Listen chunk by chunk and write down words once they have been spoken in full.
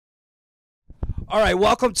All right,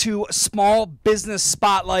 welcome to Small Business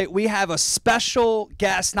Spotlight. We have a special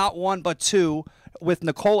guest, not one but two, with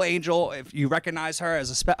Nicole Angel. If you recognize her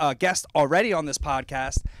as a guest already on this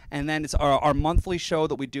podcast, and then it's our monthly show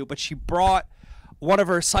that we do. But she brought one of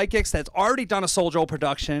her psychics that's already done a Soul Joel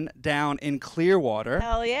production down in Clearwater.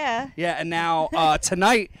 Hell yeah. Yeah, and now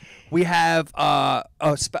tonight we have an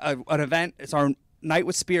event. It's our Night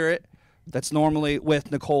with Spirit that's normally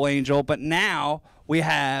with Nicole Angel, but now we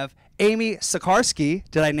have Amy Sikarsky.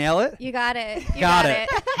 Did I nail it? You got it. You got it.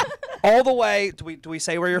 All the way. Do we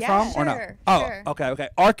say where you're from or no? Sure, Oh, sure. okay.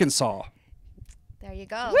 Arkansas. There you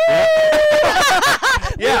go. Yeah,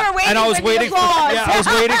 We were waiting and I was for the waiting for applause. I was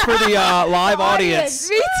waiting for the live audience.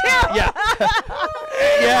 Me too. Yeah.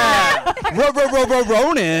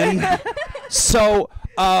 Ronan. So,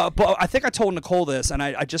 but I think I told Nicole this, and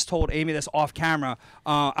I just told Amy this off camera.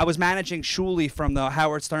 I was managing Shuli from the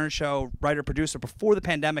Howard Stern Show, writer-producer, before the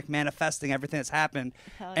pandemic, manifesting everything that's happened.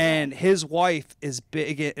 And his wife is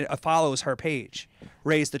big, follows her page,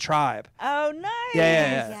 Raise the Tribe. Oh, nice.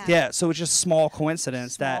 Yeah. So it's just small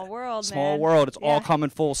coincidence Small world, small man. world. It's all Yeah. coming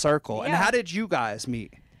full circle. And Yeah. how did you guys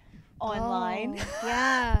meet? Online. Oh,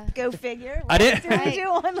 yeah. Go figure. I didn't. What did we do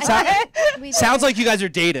online? We Sounds did. like you guys are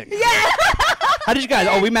dating. Yeah. How did you guys?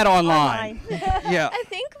 Oh, we met online. Yeah. I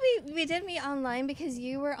think we did meet online because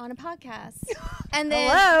you were on a podcast. And then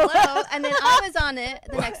Hello. and then I was on it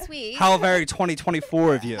the next week. How very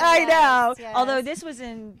 2024 of you. I know. Yes. Although this was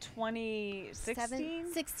in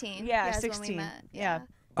 2016. 16. Yeah, is when we 16. met. Yeah.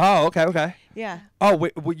 Oh, okay. Yeah. Oh,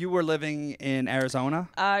 wait, you were living in Arizona?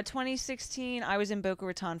 2016, I was in Boca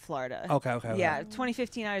Raton, Florida. Okay. Yeah,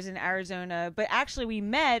 2015 I was in Arizona, but actually we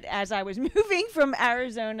met as I was moving from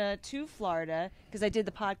Arizona to Florida because I did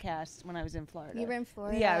the podcast when I was in Florida. You were in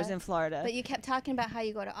Florida. Yeah, I was in Florida. But you kept talking about how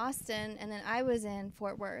you go to Austin, and then I was in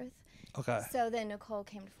Fort Worth. Okay. So then Nicole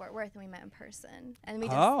came to Fort Worth, and we met in person. And we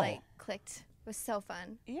Oh. just, clicked. It was so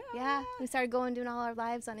fun. Yeah. Yeah. We started doing all our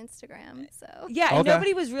lives on Instagram, so. Yeah, and Okay.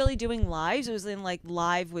 nobody was really doing lives. It was in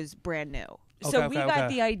live was brand new. So we got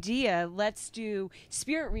the idea, let's do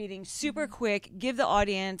spirit readings super quick, give the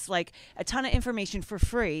audience a ton of information for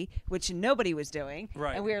free, which nobody was doing.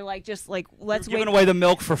 Right. And we were let's You're wait. giving away the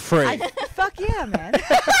milk for free. Fuck yeah, man.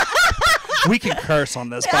 We can curse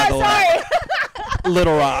on this, by the way.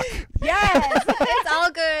 Little Rock. Yes. It's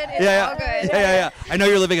all good. It's all good. Yeah. I know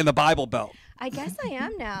you're living in the Bible Belt. I guess I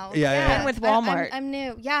am now. Yeah. And with Walmart. I'm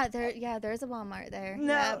new. Yeah, there's a Walmart there.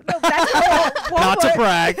 No, Yeah. no, that's Not to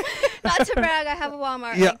brag. Not to brag, I have a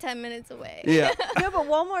Walmart 10 minutes away. Yeah. No, but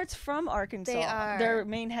Walmart's from Arkansas. They are. Their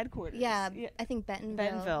main headquarters. Yeah, I think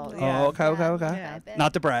Bentonville. Bentonville, Oh, okay. Yeah.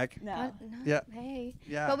 Not to brag. No. Yeah. Hey.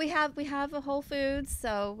 Yeah. But we have a Whole Foods,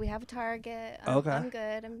 so we have a Target. Okay. I'm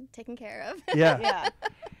good. I'm taken care of. Yeah. Yeah.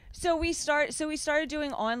 So we started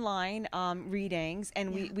doing online readings,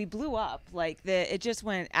 and we blew up. It just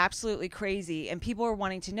went absolutely crazy, and people were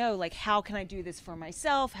wanting to know how can I do this for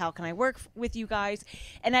myself? How can I work with you guys?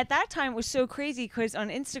 And at that time it was so crazy because on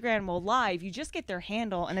Instagram Live you just get their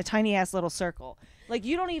handle in a tiny ass little circle.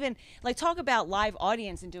 You don't even talk about live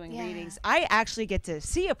audience and doing readings. I actually get to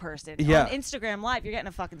see a person on Instagram Live. You're getting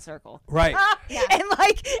a fucking circle, Right. and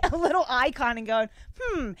a little icon and going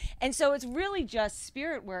and so it's really just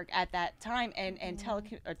spirit work at that time and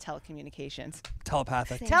telecommunications.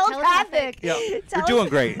 Telepathic. Telepathic. Yeah. You're doing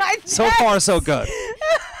great. Thanks. So far, so good.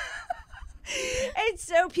 And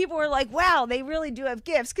so people were like, "Wow, they really do have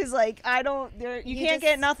gifts." Because you can't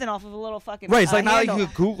get nothing off of a little fucking Right. It's not like handle. you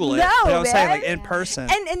could Google it. No, You know what I'm saying? man. In person.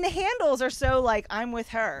 And the handles are so I'm with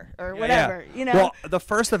her or whatever. Yeah. You know. Well, the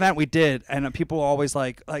first event we did, and people were always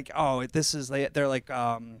oh, this is they're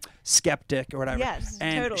skeptic or whatever. Yes,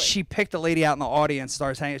 and totally. she picked a lady out in the audience,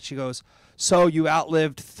 started saying it. She goes, "So you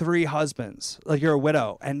outlived 3 husbands? You're a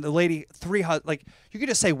widow?" And the lady, 3 you could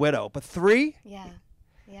just say widow, but 3. Yeah.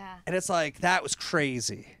 Yeah. And it's that was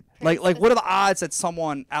crazy. What are the odds that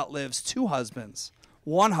someone outlives 2 husbands,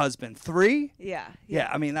 1 husband, 3? Yeah. Yeah,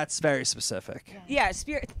 I mean that's very specific. Yeah,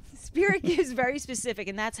 spirit is very specific,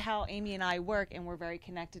 and that's how Amy and I work, and we're very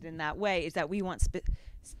connected in that way. Is that we want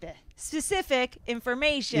specific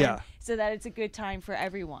information so that it's a good time for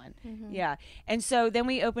everyone. Yeah, and so then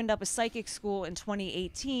we opened up a psychic school in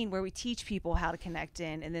 2018 where we teach people how to connect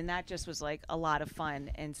in, and then that just was a lot of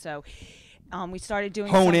fun, and so. We started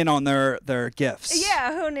doing Hone in on their gifts.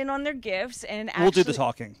 Yeah, hone in on their gifts, and actually, We'll do the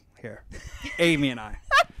talking here, Amy and I.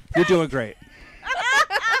 You're doing great.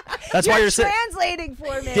 That's why you're translating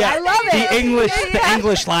for me. Yeah, I love it. The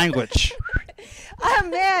English language. Oh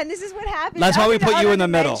man, this is what happens. That's why we put you in the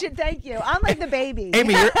middle. Thank you. I'm like the baby.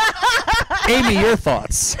 Amy, your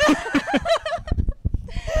thoughts.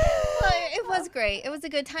 It was great. It was a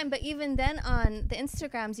good time. But even then on the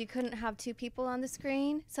Instagrams, you couldn't have 2 people on the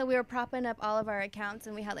screen. So we were propping up all of our accounts,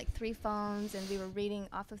 and we had like 3 phones, and we were reading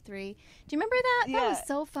off of 3. Do you remember that? Yeah. That was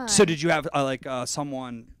so fun. So did you have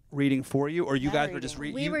someone reading for you, or you guys were just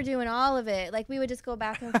reading? We were doing all of it. Like, we would just go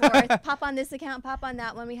back and forth, pop on this account, pop on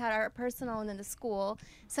that one. We had our personal and then the school.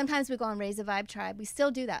 Sometimes we go on Raise a Vibe Tribe. We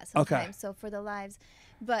still do that sometimes. Okay. So for the lives.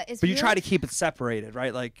 But you really, try to keep it separated,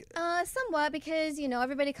 right? Like somewhat, because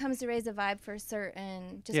everybody comes to Raise a Vibe for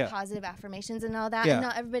certain just positive affirmations and all that. Yeah. And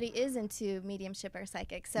not everybody is into mediumship or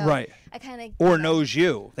psychic. So right. I kind of or knows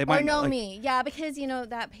you. They might know me. Yeah, because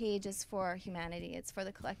that page is for humanity. It's for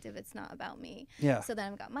the collective. It's not about me. Yeah. So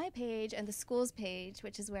then I've got my page and the school's page,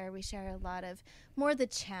 which is where we share a lot of more the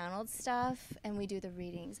channeled stuff, and we do the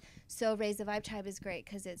readings. So Raise the Vibe Tribe is great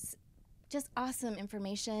because it's just awesome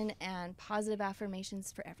information and positive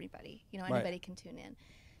affirmations for everybody. Anybody can tune in.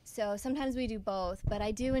 So sometimes we do both, but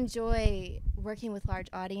I do enjoy working with large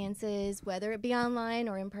audiences, whether it be online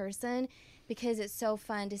or in person, because it's so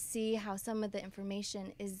fun to see how some of the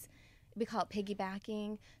information is, we call it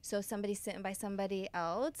piggybacking. So somebody sitting by somebody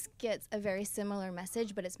else gets a very similar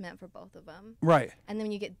message, but it's meant for both of them. Right. And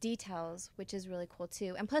then you get details, which is really cool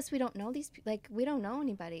too. And plus, we don't know we don't know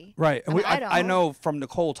anybody. Right. I mean, I know from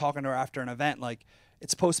Nicole talking to her after an event, like,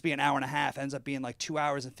 it's supposed to be an hour and a half, ends up being like 2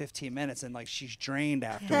 hours and 15 minutes, and like she's drained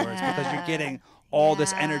afterwards because you're getting all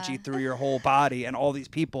this energy through your whole body and all these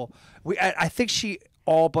people. I think she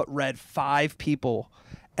all but read 5 people.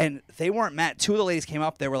 And they weren't mad. 2 of the ladies came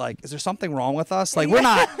up. They were like, "Is there something wrong with us? Like, we're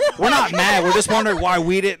not mad. We're just wondering why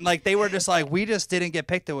we didn't." Like, they were just like, "We just didn't get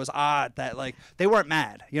picked." It was odd that like they weren't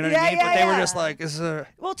mad. You know what I mean? But they were just like, "Is there?"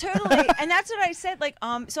 Well, totally. And that's what I said. Like,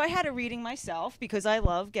 so I had a reading myself because I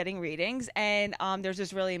love getting readings. And there's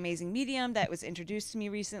this really amazing medium that was introduced to me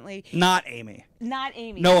recently. Not Amy. Not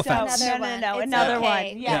Amy. No offense. No. It's Another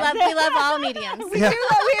okay. one. Yeah. We love all mediums. We have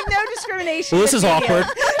no discrimination. Well, this is with mediums.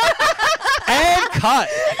 awkward. And cut.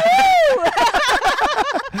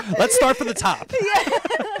 Let's start from the top. Yeah.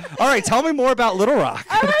 All right, tell me more about Little Rock.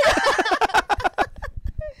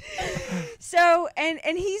 So,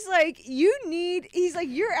 and he's like, he's like,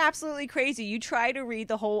 "You're absolutely crazy. You try to read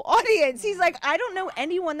the whole audience." He's like, "I don't know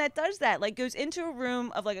anyone that does that. Like, goes into a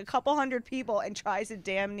room of like a couple hundred people and tries to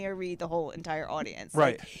damn near read the whole entire audience."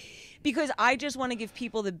 Right. Like, because I just want to give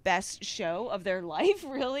people the best show of their life,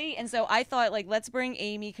 really. And so I thought, like, let's bring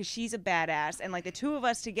Amy because she's a badass. And, like, the 2 of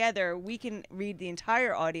us together, we can read the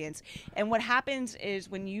entire audience. And what happens is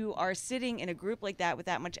when you are sitting in a group like that with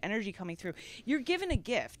that much energy coming through, you're given a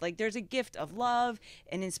gift. Like, there's a gift of love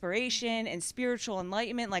and inspiration and spiritual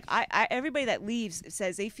enlightenment. Like, everybody that leaves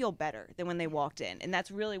says they feel better than when they walked in. And that's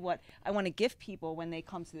really what I want to give people when they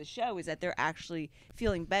come to the show, is that they're actually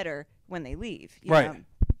feeling better when they leave. You Right. know?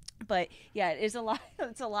 But yeah, it's a lot.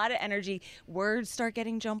 It's a lot of energy. Words start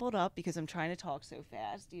getting jumbled up because I'm trying to talk so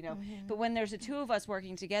fast, Mm-hmm. But when there's the 2 of us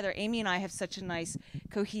working together, Amy and I have such a nice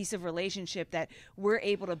cohesive relationship that we're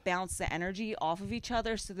able to bounce the energy off of each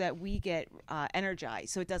other so that we get energized,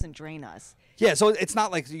 so it doesn't drain us. Yeah, so it's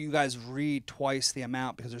not like you guys read twice the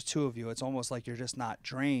amount because there's 2 of you. It's almost like you're just not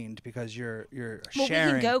drained because you're Well,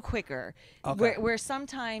 sharing. we can go quicker. Okay. Where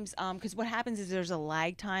sometimes, because what happens is there's a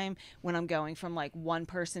lag time when I'm going from like one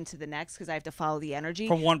person to the next because I have to follow the energy.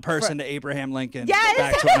 From one person to Abraham Lincoln, Yes!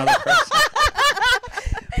 back to another person.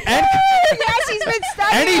 And, Yes, he's been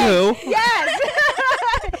studying. Anywho. Yes.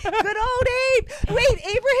 Good old Abe. Wait,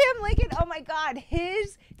 Abraham Lincoln. Oh my God,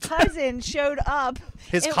 his cousin showed up.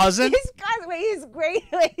 His cousin? His cousin. Wait, his great,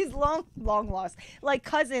 his long lost, like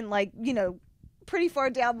cousin, like pretty far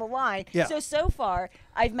down the line. Yeah. So far,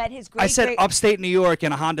 I've met his great. I said upstate New York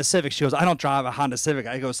in a Honda Civic. She goes, "I don't drive a Honda Civic."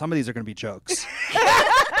 I go, "Some of these are going to be jokes."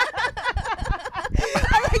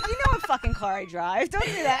 I'm like, you know what fucking car I drive? Don't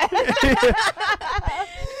do that.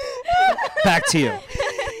 Back to you.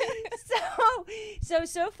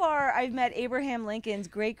 So far, I've met Abraham Lincoln's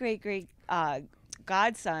great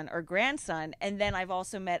godson or grandson, and then I've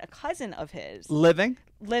also met a cousin of his Living?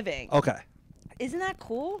 living. Okay. Isn't that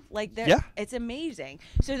cool? Like, Yeah. It's amazing.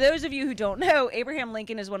 So those of you who don't know, Abraham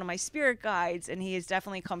Lincoln is one of my spirit guides, and he has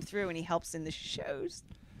definitely come through, and he helps in the shows.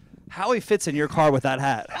 How he fits in your car with that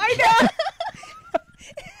hat. I know.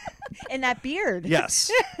 And that beard. Yes.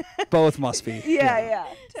 Both must be. Yeah.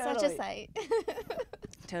 Such Totally. a sight.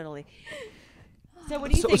 Totally. So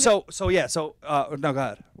what do you think? No, go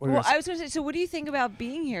ahead. What were you Well, gonna say? I was going to say, so what do you think about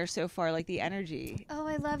being here so far, like the energy? Oh,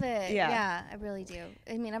 I love it. Yeah. Yeah, I really do.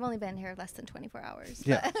 I mean, I've only been here less than 24 hours.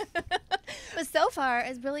 Yeah. But so far,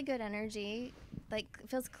 it's really good energy. Like, it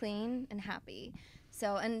feels clean and happy.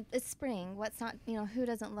 So, and it's spring. What's not, who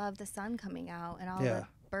doesn't love the sun coming out and all Yeah.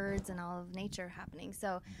 birds and all of nature happening.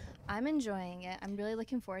 So I'm enjoying it. I'm really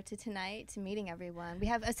looking forward to tonight, to meeting everyone.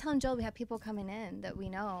 I was telling Joel, we have people coming in that we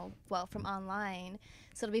know, well, from online.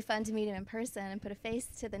 So it'll be fun to meet them in person and put a face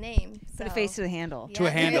to the name. Put a face to the handle. To a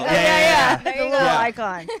handle. Yeah. There The you little go.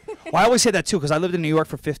 icon. Well, I always say that too because I lived in New York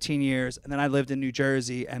for 15 years, and then I lived in New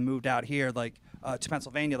Jersey and moved out here, like to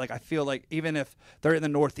Pennsylvania. Like I feel like even if they're in the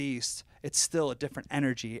Northeast, it's still a different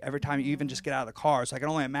energy every time you even just get out of the car. So I can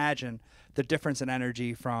only imagine the difference in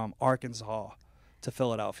energy from Arkansas to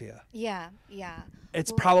Philadelphia. Yeah.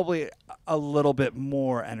 It's probably a little bit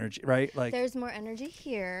more energy, right? Like There's more energy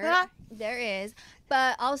here. Yeah. There is.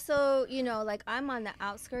 But also, you know, like I'm on the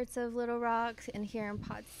outskirts of Little Rock and here in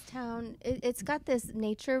Pottstown. It's got this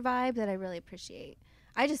nature vibe that I really appreciate.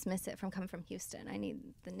 I just miss it from coming from Houston. I need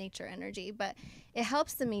the nature energy, but it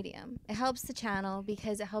helps the medium. It helps the channel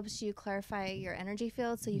because it helps you clarify your energy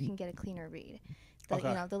field so you can get a cleaner read. You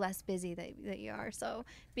know, the less busy that you are. So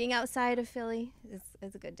being outside of Philly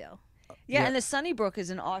is a good deal. Yeah, and the Sunnybrook is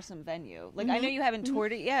an awesome venue. Like I know you haven't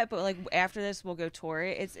toured it yet, but like after this we'll go tour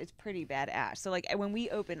it. It's pretty badass. So like when we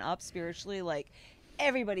open up spiritually, like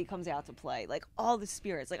everybody comes out to play. Like all the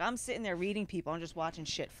spirits. Like I'm sitting there reading people, I'm just watching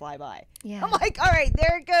shit fly by. Yeah. I'm like, all right,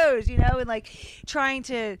 there it goes, you know, and like trying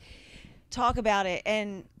to talk about it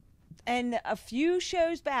and a few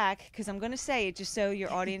shows back, because I'm going to say it just so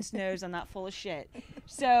your audience knows I'm not full of shit.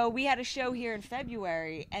 So we had a show here in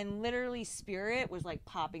February, and literally Spirit was like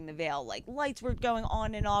popping the veil. Like lights were going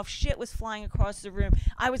on and off. Shit was flying across the room.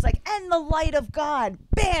 I was like, and the light of God,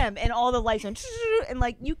 bam! And all the lights went, and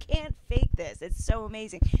like, you can't fake this. It's so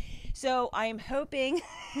amazing. So I am hoping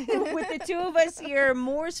with the two of us here,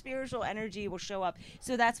 more spiritual energy will show up.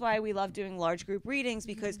 So that's why we love doing large group readings,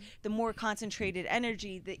 because the more concentrated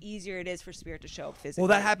energy, the easier it is for spirit to show up physically. well,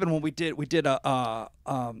 that happened when we did a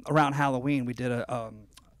around Halloween. We did a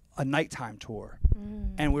nighttime tour,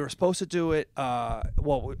 and we were supposed to do it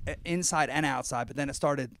inside and outside, but then it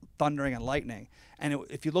started thundering and lightning. And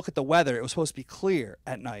if you look at the weather, it was supposed to be clear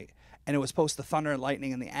at night. And it was supposed to thunder and lightning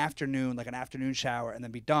in the afternoon, like an afternoon shower, and then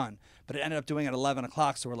be done. But it ended up doing it at 11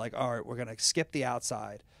 o'clock, so we're like, all right, we're going to skip the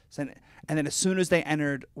outside. So, and then as soon as they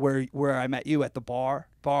entered where I met you at the bar,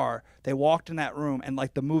 they walked in that room, and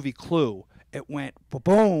like the movie Clue, it went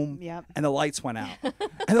boom, Yep. and the lights went out. And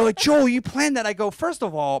they're like, Joel, you planned that? I go, first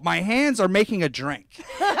of all, my hands are making a drink.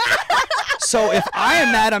 So if I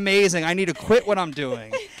am that amazing, I need to quit what I'm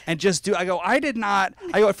doing and just do. I go,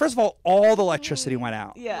 first of all the electricity went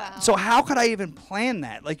out. Yeah. Wow. So how could I even plan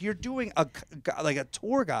that? Like you're doing a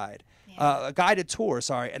tour guide, a guided tour,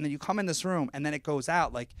 sorry, and then you come in this room and then it goes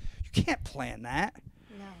out. Like you can't plan that.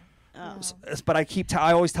 No. But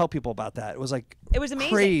I always tell people about that. It was like It was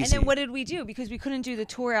amazing. crazy. And then what did we do? Because we couldn't do the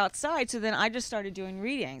tour outside, so then I just started doing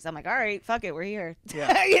readings. I'm like, all right, fuck it, we're here.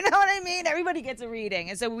 Yeah. You know what I mean? Everybody gets a reading.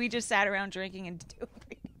 And so we just sat around drinking and doing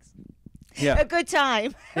readings. Yeah. A good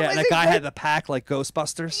time. Yeah, and that guy had the pack like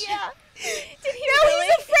Ghostbusters. Yeah. Did he No, really?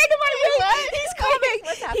 he's a friend of mine. What? He's coming.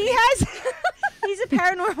 What's He happening? has. He's a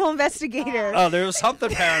paranormal investigator. Oh, there was something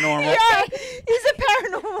paranormal. Yeah, he's a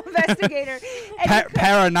paranormal investigator. And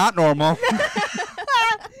Para not normal.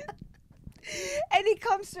 and he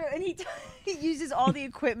comes through and he uses all the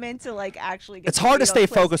equipment to like actually get It's the hard to read stay on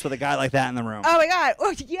place. focused with a guy like that in the room. Oh my god.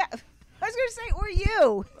 Or yeah. I was gonna say, or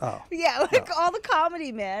you. Oh. Yeah, like all the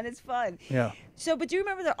comedy, man. It's fun. Yeah. So, but do you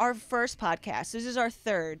remember our first podcast? This is our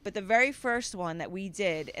third, but the very first one that we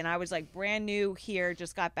did, and I was like brand new here,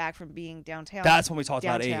 just got back from being downtown. That's when we talked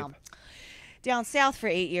about Abe. Down south for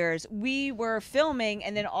 8 years. We were filming,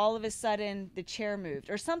 and then all of a sudden the chair moved,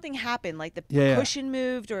 or something happened, like the Yeah. cushion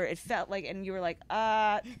moved, or it felt like, and you were like,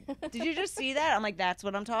 did you just see that? I'm like, that's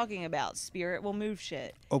what I'm talking about. Spirit will move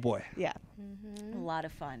shit. Oh boy. Yeah. A lot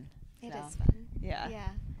of fun. It So, is fun. Yeah. Yeah.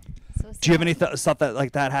 So Do you have sad. any stuff that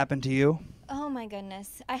like that happened to you? Oh my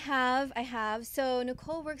goodness. I have. So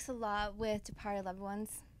Nicole works a lot with departed loved ones,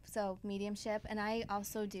 so mediumship, and I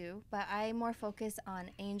also do, but I more focus on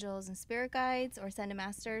angels and spirit guides or send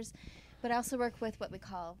masters, but I also work with what we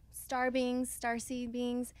call star beings, starseed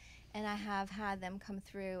beings, and I have had them come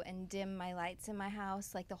through and dim my lights in my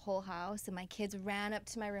house, like the whole house, and my kids ran up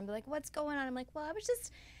to my room, be like, what's going on? I'm like, well, I was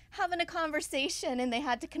just having a conversation, and they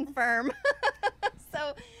had to confirm.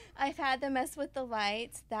 So I've had them mess with the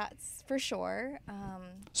lights, that's for sure.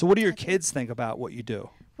 So what do your kids think about what you do?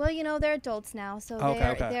 Well, you know, they're adults now, so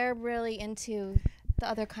Okay. they're really into the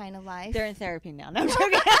other kind of life. They're in therapy now. No, I'm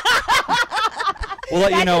joking. We'll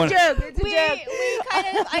let you know. It's a joke. It's a we joke.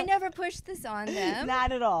 kind of, I never pushed this on them.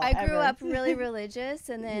 Not at all. I grew ever. up really religious,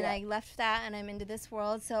 and then Yeah. I left that, and I'm into this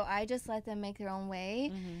world, so I just let them make their own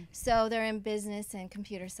way. Mm-hmm. So they're in business and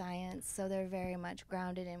computer science, so they're very much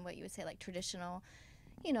grounded in what you would say like traditional,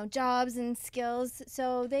 jobs and skills.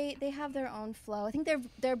 So they have their own flow. I think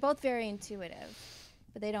they're both very intuitive,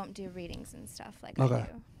 but they don't do readings and stuff like I do.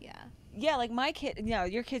 Yeah. Yeah, like my kid,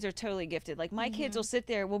 your kids are totally gifted. Like my kids will sit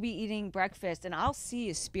there, we'll be eating breakfast, and I'll see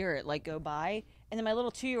a spirit like go by, and then my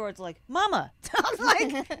little 2-year-old's like, "Mama," I'm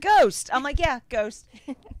like, "Ghost." I'm like, "Yeah, ghost."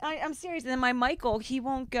 I'm serious. And then my Michael, he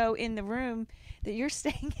won't go in the room that you're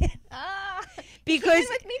staying in. Because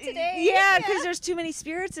with me today. Yeah, because there's too many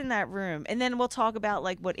spirits in that room. And then we'll talk about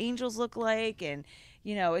like what angels look like, and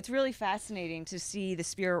it's really fascinating to see the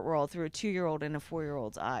spirit world through a 2-year-old and a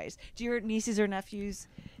 4-year-old's eyes. Do your nieces or nephews,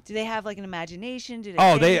 do they have like an imagination? Do they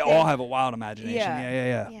Oh, say they anything all have a wild imagination.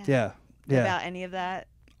 Yeah. about any of that?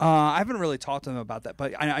 I haven't really talked to them about that,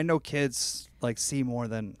 but I know kids like see more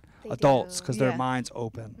than They adults do. because their mind's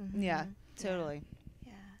open. Yeah, totally.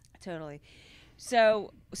 Yeah. Totally. So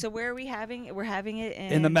where are we having it? We're having it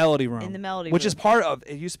In the melody room. In the melody which room. is part of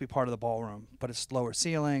it. Used to be part of the ballroom, but it's lower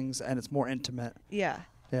ceilings and it's more intimate. Yeah.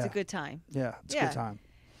 It's Yeah. a good time. Yeah, it's a Yeah. good time.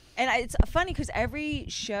 And it's funny because every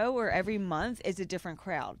show or every month is a different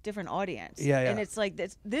crowd, different audience. Yeah. And it's like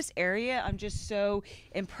this area, I'm just so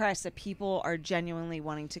impressed that people are genuinely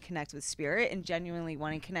wanting to connect with spirit and genuinely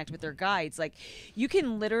wanting to connect with their guides. Like, you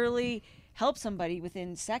can literally help somebody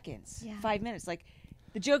within seconds, 5 minutes. Like,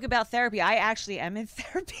 the joke about therapy, I actually am in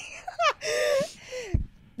therapy.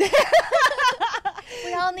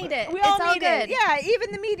 We all need it. We it's all all need good. it. Yeah,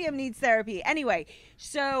 even the medium needs therapy. Anyway,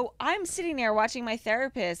 so I'm sitting there watching my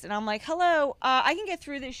therapist, and I'm like, hello, I can get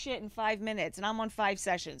through this shit in 5 minutes, and I'm on 5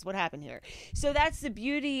 sessions. What happened here? So that's the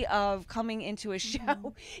beauty of coming into a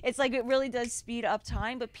show. It's like it really does speed up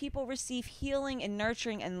time, but people receive healing and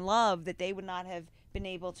nurturing and love that they would not have been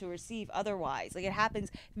able to receive otherwise. Like, it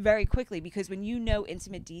happens very quickly because when you know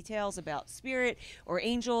intimate details about spirit or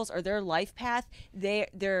angels or their life path,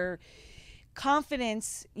 their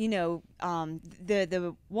confidence, the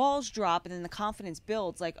walls drop, and then the confidence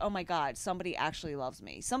builds. Like, oh my God, somebody actually loves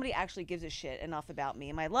me. Somebody actually gives a shit enough about me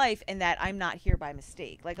and my life, and that I'm not here by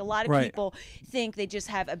mistake. Like, a lot of people think they just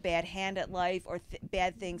have a bad hand at life, or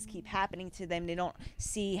bad things keep happening to them. They don't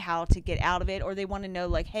see how to get out of it, or they want to know,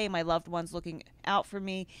 like, hey, my loved one's looking out for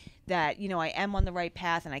me, that I am on the right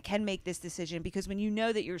path and I can make this decision. Because when you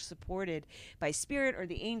know that you're supported by spirit or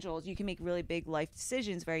the angels, you can make really big life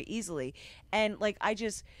decisions very easily. And like, I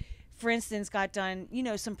just, for instance, got done,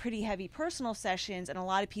 some pretty heavy personal sessions, and a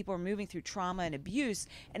lot of people are moving through trauma and abuse.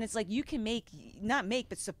 And it's like, you can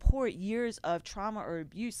but support years of trauma or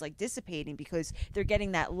abuse, like, dissipating, because they're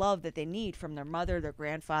getting that love that they need from their mother, their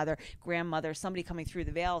grandfather, grandmother, somebody coming through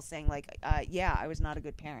the veil saying, like, yeah, I was not a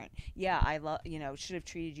good parent. Yeah, I should have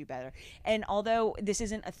treated you better. And although this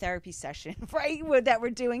isn't a therapy session, right, that we're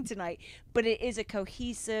doing tonight, but it is a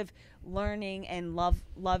cohesive learning and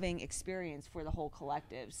loving experience for the whole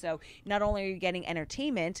collective. So not only are you getting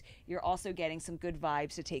entertainment, you're also getting some good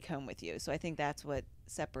vibes to take home with you. So I think that's what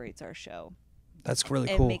separates our show. That's really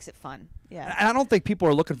cool. cool. It makes it fun. Yeah. And I don't think people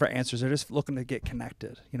are looking for answers. They're just looking to get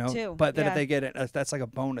connected, Too, But then yeah. if they get it, that's like a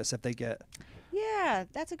bonus if they get. Yeah,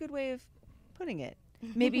 that's a good way of putting it.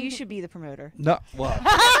 Maybe you should be the promoter. No, well.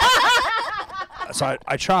 So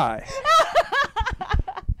I try.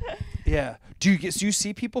 Yeah. Do you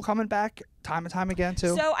see people coming back time and time again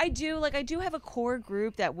too? So I do have a core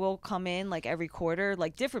group that will come in like every quarter,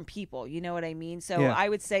 like different people, you know what I mean? So Yeah. I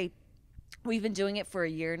would say we've been doing it for a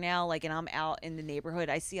year now, like, and I'm out in the neighborhood.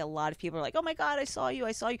 I see a lot of people are like, oh my God, I saw you.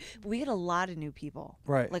 But we get a lot of new people.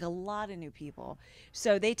 Right. Like, a lot of new people.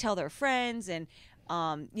 So they tell their friends, and,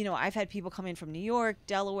 I've had people come in from New York,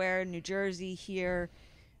 Delaware, New Jersey, here,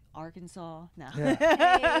 Arkansas. No.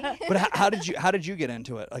 Yeah. But how did you get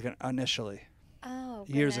into it, like, initially? Oh,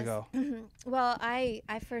 Years goodness. ago. Well, I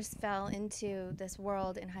first fell into this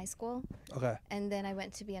world in high school. Okay. And then I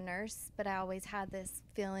went to be a nurse, but I always had this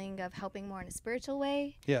feeling of helping more in a spiritual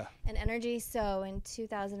way. Yeah. And energy. So in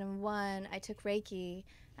 2001, I took Reiki.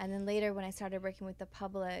 And then later, when I started working with the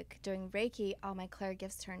public doing Reiki, all my clair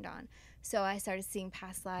gifts turned on. So I started seeing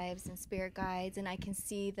past lives and spirit guides, and I can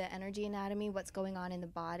see the energy anatomy, what's going on in the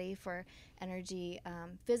body for energy,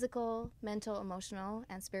 physical, mental, emotional,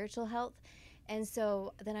 and spiritual health. And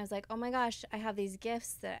so then I was like, oh my gosh, I have these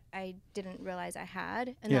gifts that I didn't realize I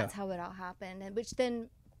had. And that's how it all happened, and which then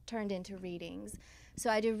turned into readings. So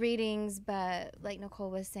I do readings, but like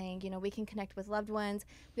Nicole was saying, we can connect with loved ones.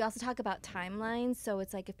 We also talk about timelines. So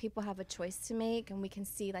it's like, if people have a choice to make, and we can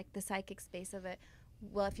see like the psychic space of it,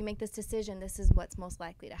 well, if you make this decision, this is what's most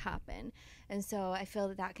likely to happen. And so I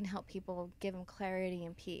feel that can help people, give them clarity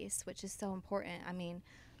and peace, which is so important. I mean,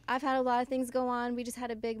 I've had a lot of things go on. We just had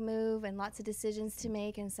a big move and lots of decisions to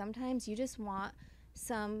make, and sometimes you just want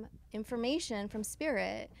some information from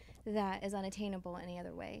spirit, that is unattainable any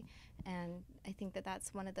other way. And I think that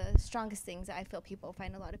that's one of the strongest things that I feel people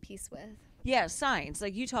find a lot of peace with. Yeah, signs.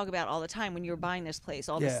 Like you talk about all the time when you're buying this place,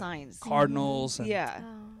 all the signs. Cardinals. And Yeah.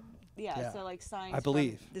 Oh, Yeah, so like signs I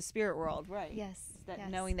believe. from the spirit world, right? yes. That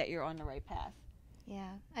yes. knowing that you're on the right path. Yeah,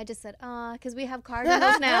 I just said, because we have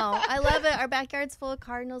cardinals now. I love it. Our backyard's full of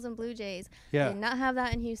cardinals and blue jays. Yeah. We did not have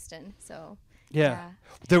that in Houston, so. Yeah.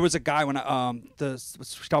 There was a guy when talking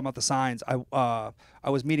about the signs. I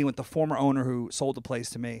was meeting with the former owner who sold the place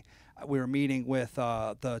to me. We were meeting with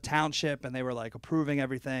the township, and they were like approving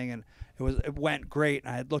everything, and it went great.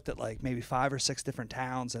 And I had looked at like maybe 5 or 6 different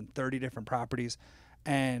towns and 30 different properties.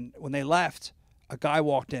 And when they left, a guy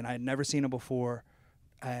walked in. I had never seen him before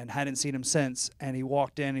and hadn't seen him since. And he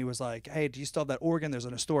walked in. He was like, "Hey, do you still have that organ? There's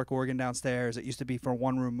an historic organ downstairs. It used to be for a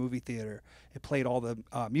one-room movie theater. It played all the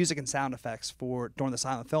music and sound effects during the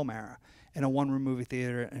silent film era in a one-room movie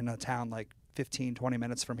theater in a town like 15, 20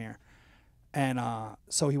 minutes from here." And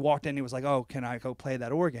so he walked in. He was like, "Oh, can I go play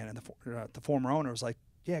that organ?" And the former owner was like,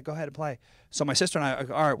 "Yeah, go ahead and play." So my sister and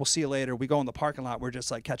I, all right, we'll see you later. We go in the parking lot. We're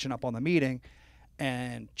just like catching up on the meeting.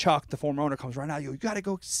 And Chuck, the former owner, comes right now. You got to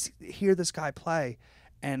go hear this guy play.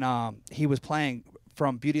 And he was playing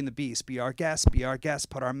from Beauty and the Beast. Be our guest,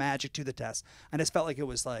 put our magic to the test. And it felt like it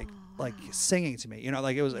was like singing to me,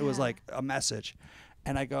 like it was like a message.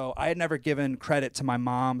 And I had never given credit to my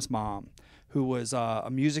mom's mom, who was a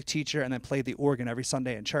music teacher and then played the organ every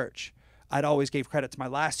Sunday in church. I'd always gave credit to my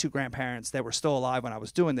last 2 grandparents that were still alive when I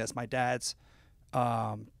was doing this. My dad's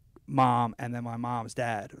mom and then my mom's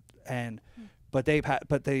dad. But they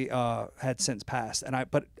had since passed.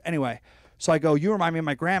 But anyway. So I go, "You remind me of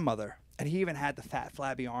my grandmother," and he even had the fat,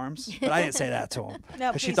 flabby arms. But I didn't say that to him.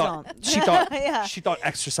 No, she please thought don't. she thought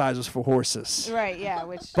exercise was for horses. Right, yeah.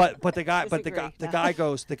 But the guy Disagree.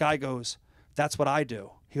 guy goes, "That's what I do."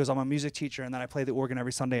 He goes, "I'm a music teacher, and then I play the organ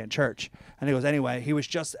every Sunday in church." And he goes, anyway, he was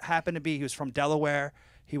from Delaware.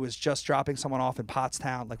 He was just dropping someone off in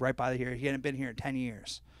Pottstown, like right by here. He hadn't been here in 10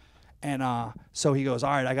 years. And so he goes, "All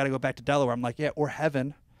right, I got to go back to Delaware." I'm like, "Yeah, or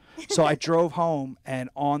heaven." So I drove home, and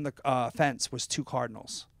on the fence was 2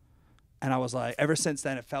 cardinals. And I was like, ever since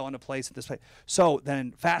then, it fell into place at this place. So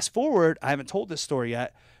then fast forward, I haven't told this story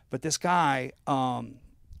yet, but this guy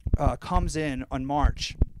comes in on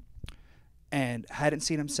March and hadn't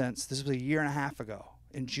seen him since. This was a year and a half ago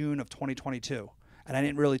in June of 2022. And I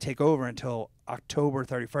didn't really take over until October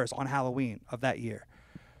 31st on Halloween of that year.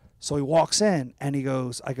 So he walks in and I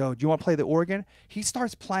go, "Do you want to play the organ?" He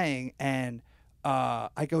starts playing, and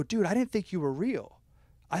I go, "Dude, I didn't think you were real.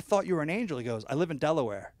 I thought you were an angel." He goes, "I live in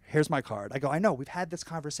Delaware. Here's my card." I go, "I know. We've had this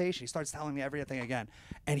conversation." He starts telling me everything again.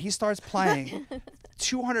 And he starts playing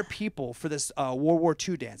 200 people for this World War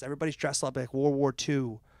II dance. Everybody's dressed up like World War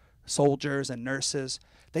II soldiers and nurses.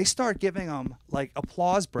 They start giving them like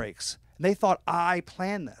applause breaks. And they thought I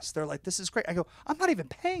planned this. They're like, "This is great." I go, "I'm not even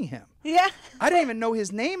paying him." Yeah. I didn't even know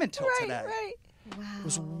his name until today. Right. Wow. It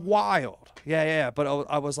was wild. Yeah. But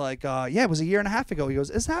I was like, "Yeah, it was a year and a half ago." He goes,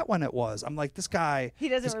 "Is that when it was?" I'm like, "This guy." He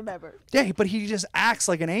doesn't remember. Yeah, but he just acts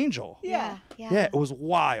like an angel. Yeah. Yeah, it was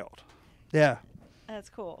wild. Yeah. That's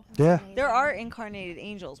cool. Yeah. There are incarnated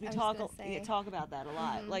angels. We I was talk gonna say. talk about that a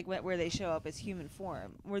lot, like where they show up as human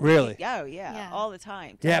form. Really? Yeah, all the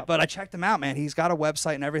time. Yeah, Dope. but I checked him out, man. He's got a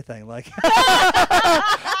website and everything. Like,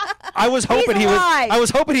 I was hoping alive. I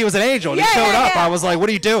was hoping he was an angel. And he showed up. yeah. I was like, "What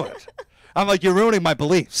are you doing?" I'm like, "You're ruining my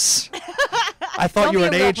beliefs." I thought Don't you were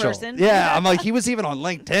be an a real angel. person. Yeah, I'm like, he was even on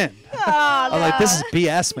LinkedIn. I'm like, "This is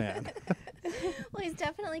BS, man." Well, he's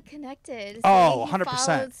definitely connected. So Oh, he 100%.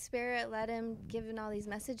 followed Spirit, let him give him all these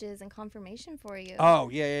messages and confirmation for you. Oh,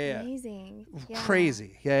 yeah. Amazing. Yeah.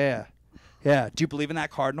 Crazy. Yeah. Do you believe in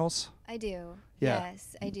that, Cardinals? I do. Yeah.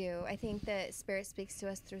 Yes, I do. I think that Spirit speaks to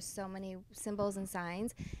us through so many symbols and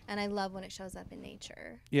signs, and I love when it shows up in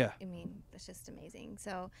nature. Yeah. I mean, that's just amazing.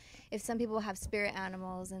 So if some people have spirit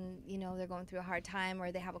animals and, they're going through a hard time,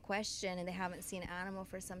 or they have a question and they haven't seen an animal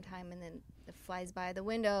for some time, and then it flies by the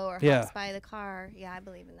window or hops by the car, I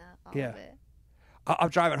believe in that, all of it. I'm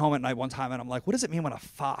driving home at night one time, and I'm like, "What does it mean when a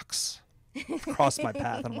fox crossed my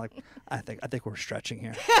path?" And I'm like, I think we're stretching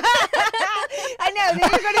here. I know. Then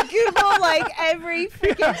you're going to Google like every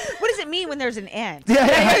freaking. What does it mean when there's an ant? Yeah.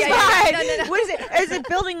 No. What is it? Is it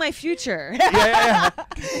building my future? Yeah.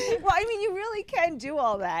 Well, I mean, you really can do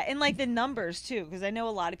all that, and like the numbers too, because I know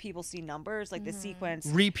a lot of people see numbers, like the sequence.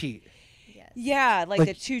 Repeat. Yes. Yeah, like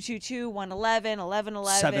the 222, 111,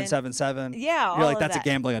 1111, 777. Yeah, You're like, all "That's of a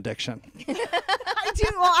gambling addiction." I do.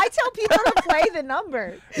 Well, I tell people to play the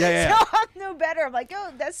numbers. Yeah. So I'm no better. I'm like,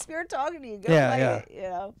 "Oh, that's spirit talking to you. Go play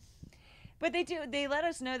it." But they do. They let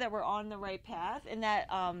us know that we're on the right path, and that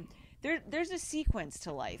there's a sequence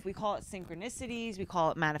to life. We call it synchronicities, we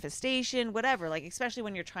call it manifestation, whatever. Like especially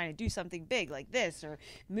when you're trying to do something big like this, or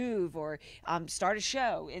move, or start a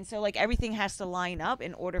show. And so like everything has to line up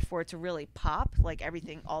in order for it to really pop. Like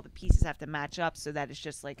everything, all the pieces have to match up so that it's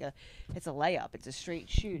just like it's a layup. It's a straight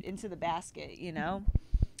shoot into the basket, you know?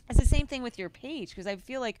 It's the same thing with your page, because I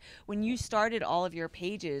feel like when you started all of your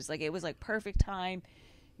pages, like it was like perfect time,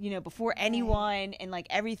 you know, before anyone, and like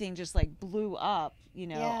everything just like blew up, you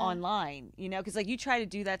know, online, you know, because like you try to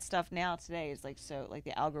do that stuff now today, it's like so like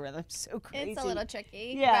the algorithm's so crazy. It's a little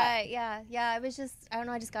tricky. Yeah. Right, yeah. It was just, I don't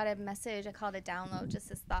know, I just got a message. I called it download, just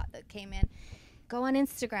this thought that came in. Go on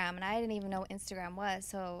Instagram, and I didn't even know what Instagram was,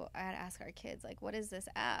 so I had to ask our kids, like, what is this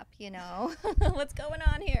app, you know? What's going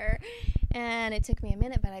on here? And it took me a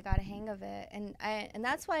minute, but I got a hang of it. And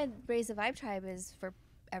that's why Raise the Vibe Tribe is for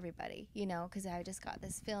everybody, you know, because I just got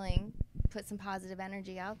this feeling, put some positive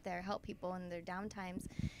energy out there, help people in their downtimes.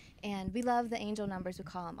 And we love the angel numbers, we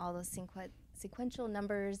call them, all those sequential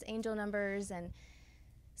numbers, angel numbers, and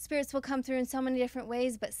spirits will come through in so many different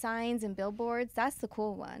ways, but signs and billboards, that's the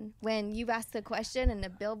cool one. When you've asked a question and a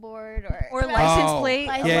billboard or license plate,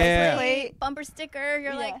 license plate, bumper sticker,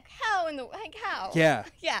 you're like, how? Yeah.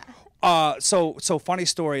 Yeah. So funny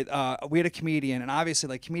story. We had a comedian, and obviously,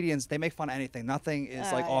 like comedians, they make fun of anything. Nothing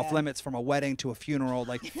is like off limits, from a wedding to a funeral.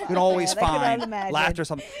 Like you can always find laughter or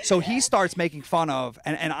something. So he starts making fun of,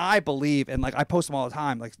 and I believe, and like I post them all the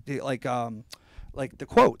time, like the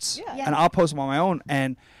quotes, and I'll post them on my own.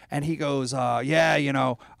 And he goes, you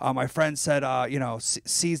know, my friend said, you know,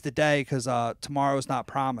 seize the day because tomorrow's not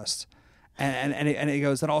promised. And he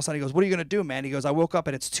goes, then all of a sudden he goes, what are you going to do, man? He goes, I woke up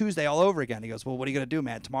and it's Tuesday all over again. He goes, well, what are you going to do,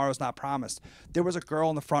 man? Tomorrow's not promised. There was a girl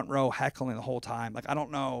in the front row heckling the whole time. Like, I don't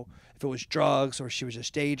know if it was drugs or she was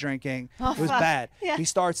just day drinking. It was bad. Yeah. He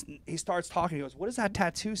starts talking. He goes, what does that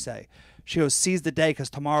tattoo say? She goes, seize the day because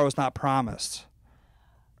tomorrow's not promised.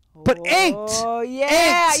 But inked. Oh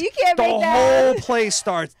yeah, inked. You can't make that. The whole place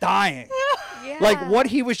starts dying. Yeah. Like what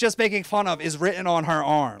he was just making fun of is written on her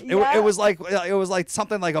arm. It was like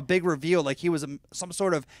something like a big reveal. Like he was some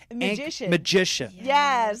sort of magician.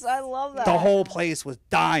 Yes, I love that. The whole place was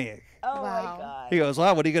dying. Oh my God. He goes,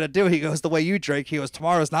 well, what are you gonna do? He goes, the way you drink. He goes,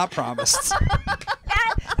 tomorrow's not promised.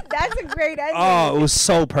 That's a great ending. Oh, it was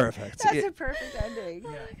so perfect. That's a perfect ending. Oh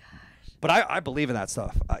my gosh. But I believe in that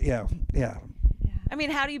stuff. Yeah. I mean,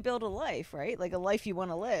 how do you build a life, right? Like a life you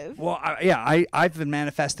want to live. Well, I've been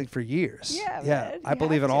manifesting for years. Yeah, man, I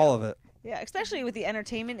believe in all of it. Yeah, especially with the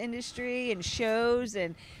entertainment industry and shows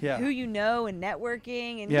and who you know and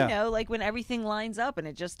networking and, you know, like when everything lines up and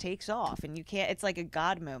it just takes off and you can't, it's like a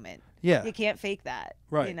God moment. Yeah. You can't fake that.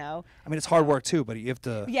 Right. You know? I mean, it's hard work too, but you have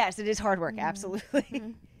to. Yes, it is hard work.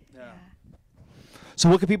 Absolutely. Yeah. So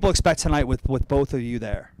what can people expect tonight with both of you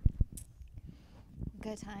there?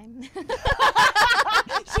 Good time.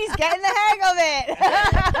 She's getting the hang of it.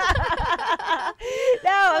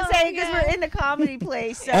 No, I'm saying because we're in the comedy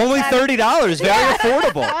place. So only $30, very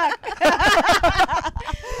affordable.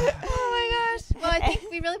 Oh my gosh. Well, I think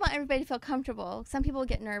we really want everybody to feel comfortable. Some people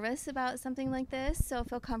get nervous about something like this, so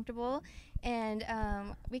feel comfortable. And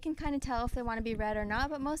we can kind of tell if they want to be read or not,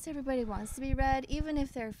 but most everybody wants to be read, even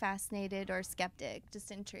if they're fascinated or skeptic, just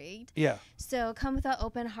intrigued. Yeah. So come with an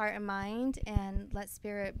open heart and mind and let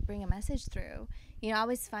Spirit bring a message through. You know, I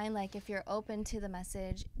always find like if you're open to the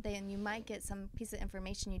message, then you might get some piece of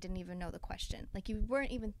information you didn't even know the question. Like you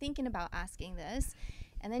weren't even thinking about asking this.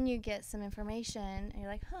 And then you get some information and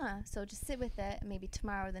you're like, so just sit with it. And maybe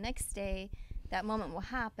tomorrow or the next day, that moment will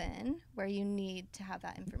happen where you need to have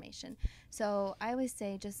that information. So I always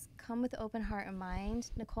say just come with an open heart and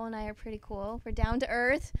mind. Nicole and I are pretty cool. We're down to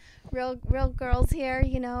earth, real girls here,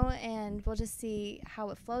 you know, and we'll just see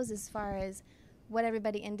how it flows as far as what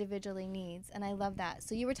everybody individually needs. And I love that.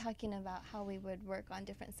 So you were talking about how we would work on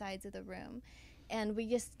different sides of the room. And we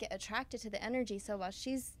just get attracted to the energy. So while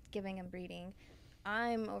she's giving a reading,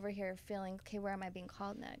 I'm over here feeling, okay, where am I being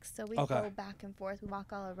called next? So we go back and forth. We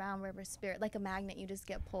walk all around wherever Spirit, like a magnet, you just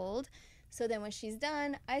get pulled. So then when she's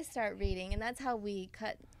done, I start reading, and that's how we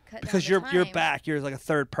cut because down the time. You're back. You're like a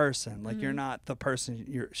third person. Like you're not the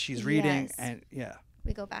person she's reading, and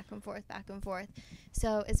we go back and forth, back and forth.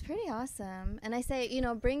 So it's pretty awesome. And I say, you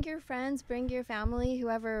know, bring your friends, bring your family,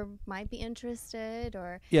 whoever might be interested,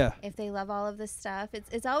 or if they love all of this stuff.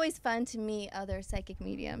 It's always fun to meet other psychic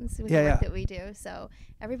mediums with the work that we do. So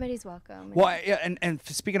everybody's welcome. Well, and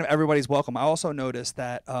speaking of everybody's welcome, I also noticed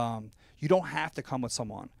that you don't have to come with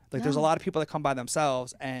someone. Like there's a lot of people that come by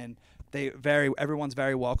themselves, and everyone's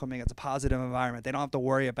very welcoming. It's a positive environment. They don't have to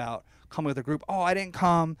worry about coming with a group. Oh, I didn't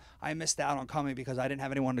come. I missed out on coming because I didn't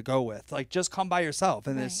have anyone to go with. Like, just come by yourself.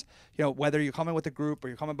 And it's, you know, whether you're coming with a group or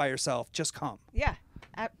you're coming by yourself, just come. Yeah,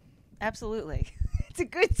 absolutely. It's a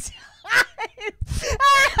good time.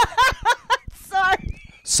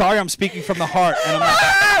 Sorry, I'm speaking from the heart, and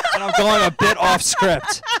I'm going a bit off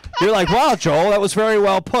script. You're like, wow, Joel, that was very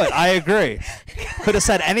well put. I agree. Could have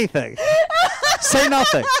said anything. Say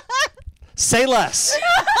nothing. Say less.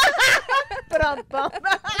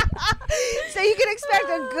 So you can expect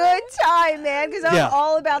a good time, man, because I'm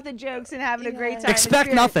all about the jokes and having a great time.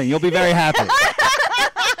 Expect nothing. You'll be very happy.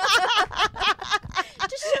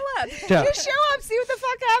 Just show up. Yeah. Just show up. See what the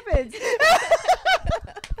fuck happens.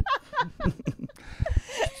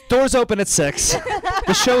 Doors open at 6.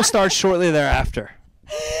 The show starts shortly thereafter.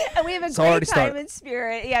 And we have a great time in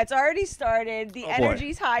spirit. Yeah, it's already started. The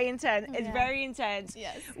energy's high intense. It's very intense.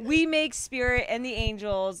 Yes. We make spirit and the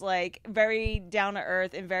angels like very down to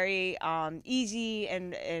earth and very easy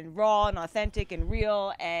and raw and authentic and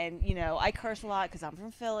real. And you know, I curse a lot because I'm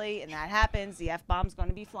from Philly, and that happens. The F-bomb's going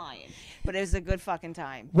to be flying, but it was a good fucking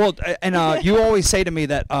time. Well, and you always say to me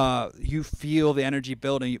that you feel the energy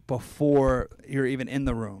building before you're even in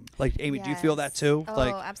the room. Like, Amy, do you feel that too? Oh,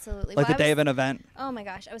 like, absolutely. Like the day of an event. Oh my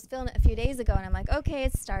gosh, I was feeling it a few days ago, and I'm like, okay,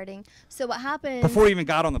 it's starting. So what happened? Before you even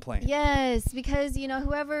got on the plane. Yes, because you know,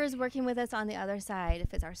 whoever is working with us on the other side,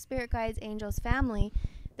 if it's our spirit guides, angels, family,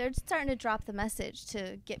 they're starting to drop the message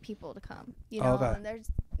to get people to come. You know, and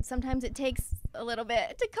sometimes it takes a little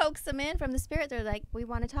bit to coax them in from the spirit. They're like, we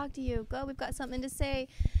want to talk to you. Go, we've got something to say.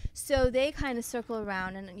 So they kind of circle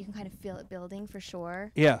around, and you can kind of feel it building for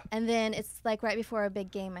sure. Yeah. And then it's like right before a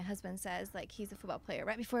big game, my husband says, like, he's a football player.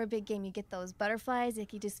 Right before a big game, you get those butterflies.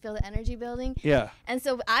 Like, you just feel the energy building. Yeah. And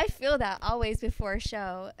so I feel that always before a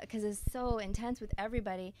show because it's so intense with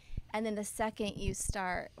everybody. And then the second you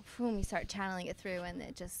start channeling it through, and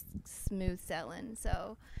it just smooth sailing.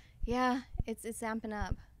 So, yeah, it's amping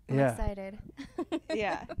up. I'm excited.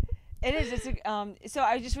 Yeah. It is. It's so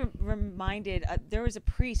I just reminded. There was a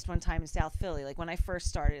priest one time in South Philly, like when I first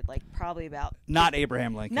started, like probably about. Not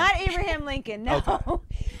Abraham Lincoln. Not Abraham Lincoln. No. Okay.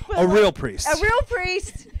 A real priest. A real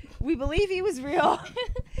priest. We believe he was real.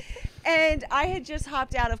 And I had just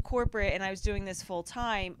hopped out of corporate, and I was doing this full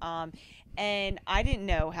time. And I didn't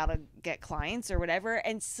know how to get clients or whatever.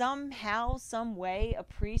 And somehow, some way, a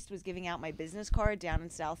priest was giving out my business card down in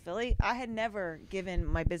South Philly. I had never given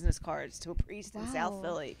my business cards to a priest in South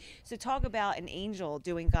Philly. So talk about an angel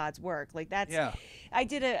doing God's work. Like that's, I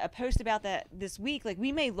did a post about that this week. Like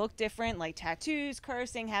we may look different, like tattoos,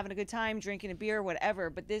 cursing, having a good time, drinking a beer, whatever.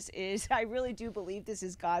 But this is, I really do believe this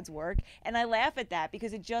is God's work. And I laugh at that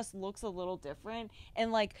because it just looks a little different.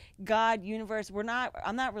 And like God, universe,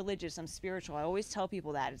 I'm not religious, I'm spiritual. I always tell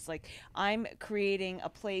people that. It's like I'm creating a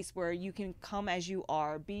place where you can come as you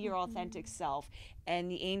are, be your authentic self, and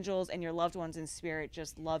the angels and your loved ones in spirit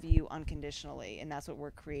just love you unconditionally. And that's what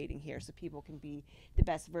we're creating here, so people can be the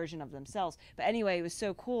best version of themselves. But anyway, it was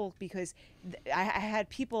so cool because I had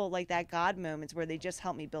people like that God moments where they just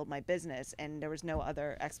helped me build my business, and there was no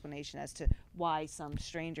other explanation as to why some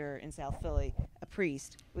stranger in South Philly, a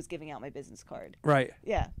priest, was giving out my business card. Right.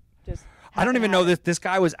 Yeah. Just I don't even know this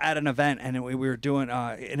guy was at an event, and we were doing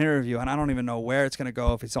an interview, and I don't even know where it's going to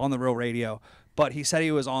go, if it's on the real radio, but he said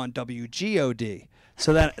he was on WGOD.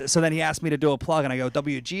 So then he asked me to do a plug, and I go,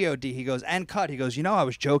 WGOD. He goes, and cut. He goes, you know I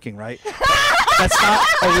was joking, right? That's not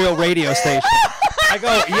a real radio station. I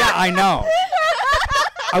go, yeah, I know.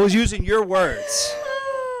 I was using your words.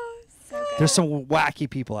 So good. There's some wacky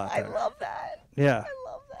people out there. I love that. Yeah.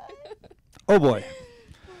 I love that. Oh, boy.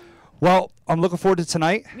 Well, I'm looking forward to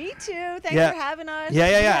tonight. Me too. Thanks for having us.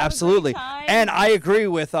 Yeah, absolutely. And I agree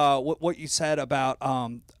with what you said about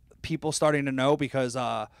people starting to know, because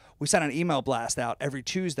we sent an email blast out every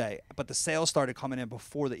Tuesday, but the sales started coming in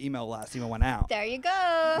before the email blast even went out. There you go.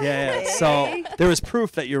 Yeah. So there was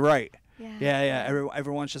proof that you're right. Yeah.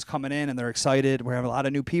 Everyone's just coming in, and they're excited. We have a lot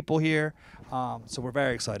of new people here, so we're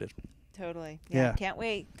very excited. Totally. Yeah. Can't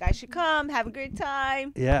wait. Guys should come. Have a good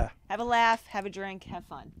time. Yeah. Have a laugh. Have a drink. Have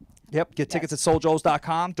fun. Yep. Get tickets at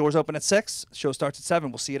souljoels.com. Doors open at 6. Show starts at 7.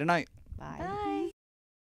 We'll see you tonight. Bye.